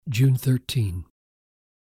June 13.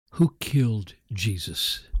 Who killed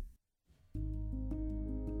Jesus?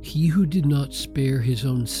 He who did not spare his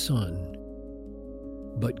own son,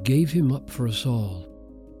 but gave him up for us all,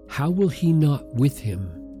 how will he not with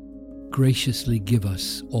him graciously give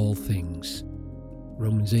us all things?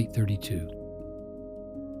 Romans 8:32.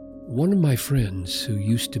 One of my friends who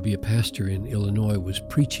used to be a pastor in Illinois was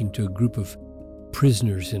preaching to a group of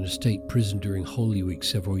prisoners in a state prison during Holy Week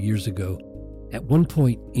several years ago. At one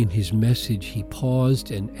point in his message, he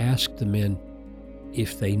paused and asked the men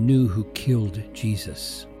if they knew who killed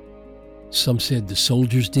Jesus. Some said the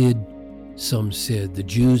soldiers did, some said the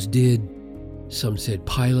Jews did, some said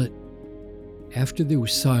Pilate. After there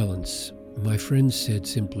was silence, my friend said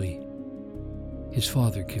simply, his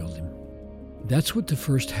father killed him. That's what the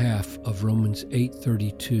first half of Romans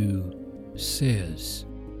 8:32 says.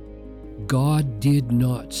 God did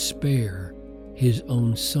not spare his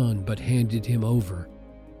own son, but handed him over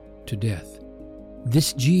to death.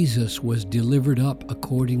 This Jesus was delivered up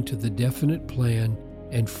according to the definite plan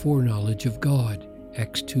and foreknowledge of God,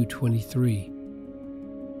 Acts 2:23.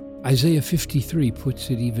 Isaiah 53 puts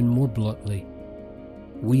it even more bluntly.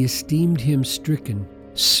 We esteemed him stricken,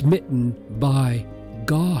 smitten by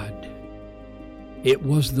God. It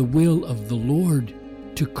was the will of the Lord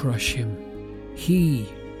to crush him. He,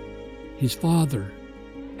 his Father,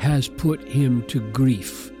 has put him to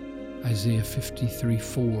grief, Isaiah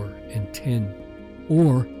 53:4 and 10.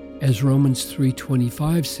 Or, as Romans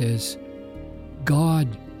 3:25 says,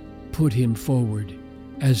 God put him forward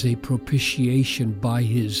as a propitiation by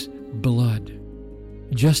his blood.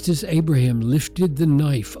 Just as Abraham lifted the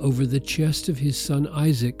knife over the chest of his son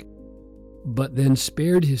Isaac, but then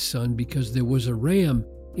spared his son because there was a ram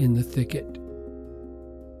in the thicket,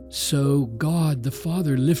 so God the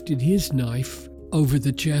Father lifted his knife over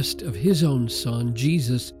the chest of his own son,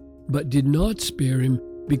 Jesus, but did not spare him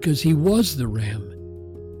because he was the ram.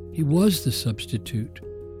 He was the substitute.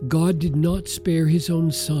 God did not spare his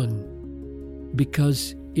own son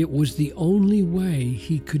because it was the only way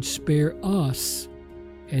he could spare us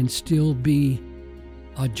and still be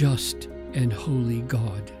a just and holy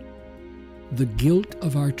God. The guilt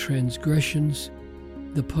of our transgressions,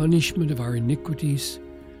 the punishment of our iniquities,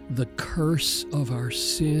 the curse of our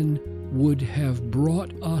sin would have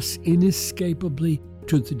brought us inescapably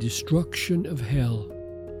to the destruction of hell.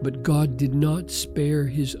 But God did not spare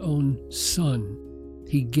his own son.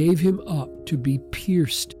 He gave him up to be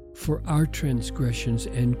pierced for our transgressions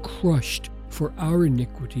and crushed for our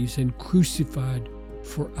iniquities and crucified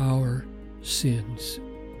for our sins.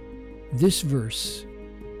 This verse,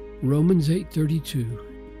 Romans 8:32,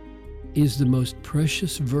 is the most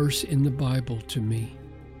precious verse in the Bible to me,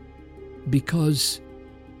 because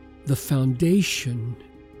the foundation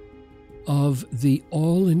of the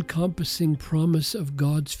all-encompassing promise of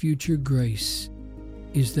God's future grace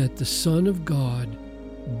is that the Son of God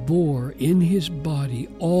bore in his body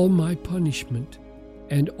all my punishment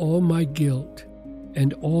and all my guilt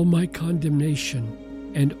and all my condemnation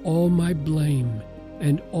and all my blame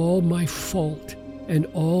and all my fault and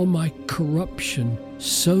all my corruption,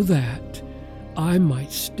 so that I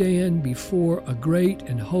might stand before a great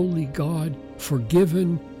and holy God,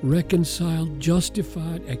 forgiven, reconciled,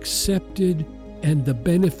 justified, accepted, and the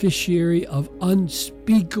beneficiary of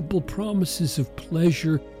unspeakable promises of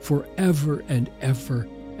pleasure forever and ever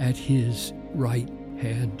at his right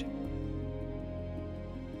hand.